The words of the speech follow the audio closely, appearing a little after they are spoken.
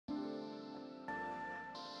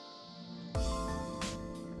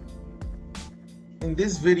In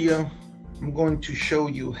this video, I'm going to show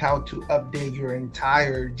you how to update your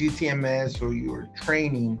entire DTMS or your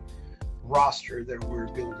training roster that we're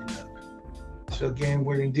building up. So again,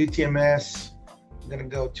 we're in DTMS. I'm gonna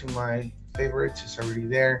go to my favorites, it's already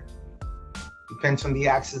there. Depends on the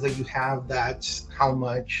access that you have, that's how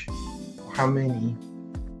much or how many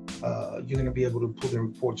you're gonna be able to pull the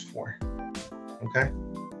reports for, okay?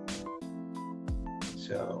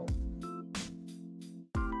 So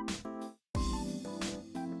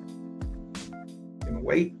gonna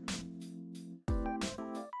wait.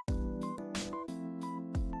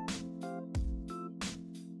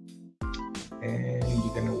 And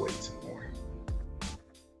you're gonna wait some more.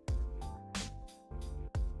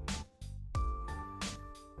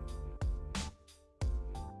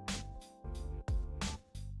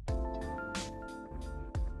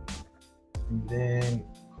 And then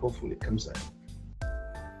hopefully it comes in.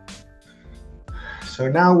 So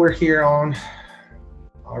now we're here on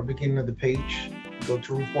our beginning of the page. Go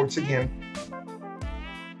to reports again.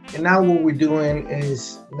 And now what we're doing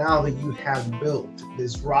is, now that you have built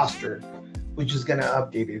this roster, we're just gonna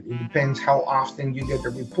update it. It depends how often you get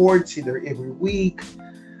the reports, either every week,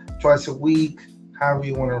 twice a week, however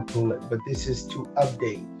you want to pull it. But this is to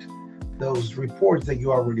update those reports that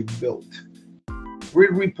you already built.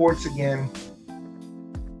 Read reports again.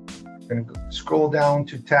 I'm gonna scroll down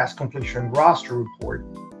to task completion roster report.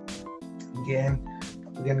 Again,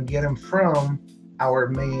 we're gonna get them from our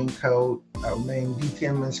main code, our main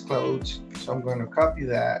DTMS codes. So I'm gonna copy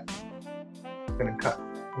that. I'm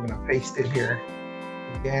gonna paste it here.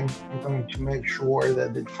 Again, I'm going to make sure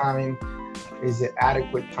that the time is the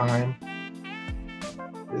adequate time.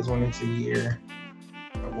 This one is a year.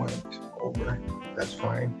 I went over, that's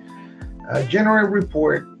fine. Generate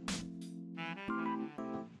report.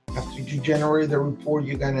 After you generate the report,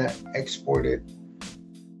 you're gonna export it.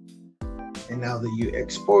 And now that you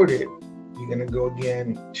export it, you're gonna go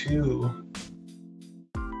again to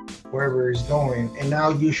wherever it's going. And now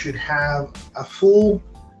you should have a full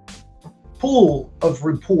pool of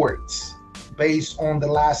reports based on the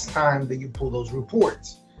last time that you pull those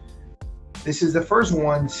reports. This is the first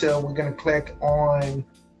one, so we're gonna click on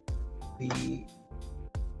the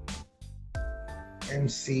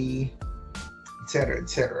MC, etc.,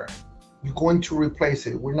 etc. You're going to replace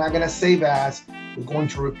it. We're not gonna save as, we're going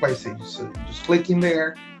to replace it. So just click in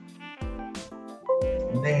there,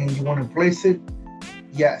 and then you want to replace it.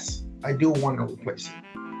 Yes, I do want to replace it.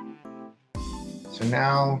 So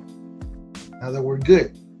now that we're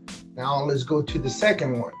good, now let's go to the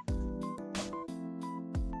second one.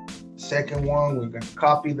 Second one, we're going to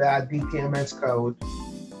copy that DTMS code.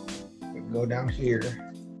 We're going to go down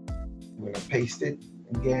here. We're going to paste it.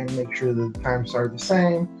 Again, make sure that the times are the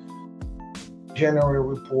same. Generate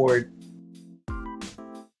report.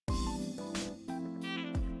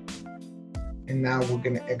 And now we're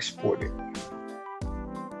going to export it.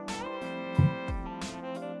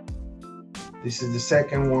 This is the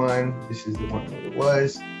second one. This is the one that it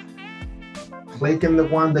was. Click in the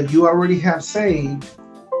one that you already have saved,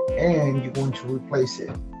 and you're going to replace it.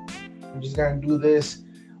 I'm just going to do this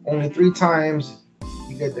only 3 times.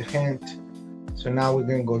 You get the hint. So now we're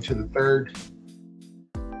going to go to the third,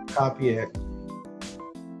 copy it,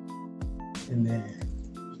 and then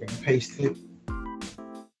you're going to paste it.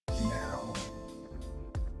 Now,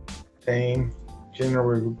 same,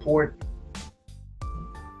 generate report.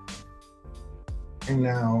 And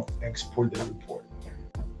now export the report.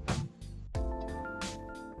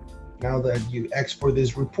 Now that you export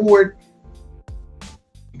this report,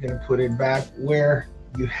 you're going to put it back where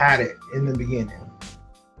you had it in the beginning.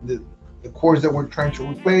 The course that we're trying to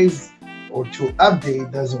replace or to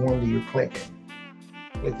update doesn't want you clicking.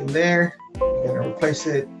 Click in there, you're going to replace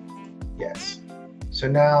it. Yes. So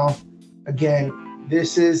now, again,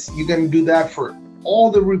 this is, you're going to do that for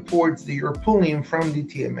all the reports that you're pulling from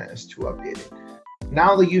DTMS to update it.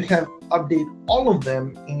 Now that you have updated all of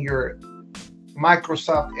them in your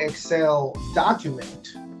Microsoft Excel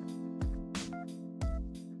document,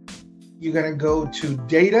 you're gonna go to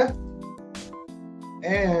data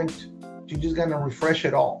and you're just gonna refresh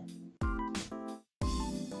it all.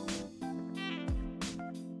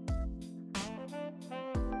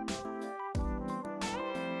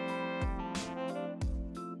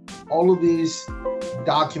 All of these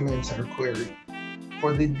documents are queried.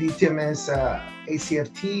 For the DTMS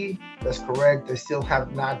ACFT, that's correct. I still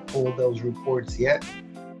have not pulled those reports yet.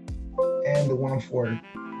 And the one for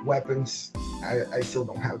weapons, I still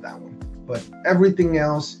don't have that one. But everything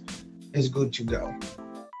else is good to go.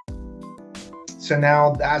 So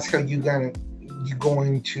now that's how you're going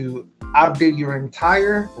to update your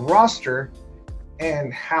entire roster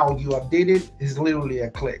and how you update it is literally a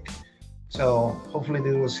click. So hopefully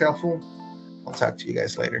this was helpful. I'll talk to you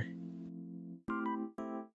guys later.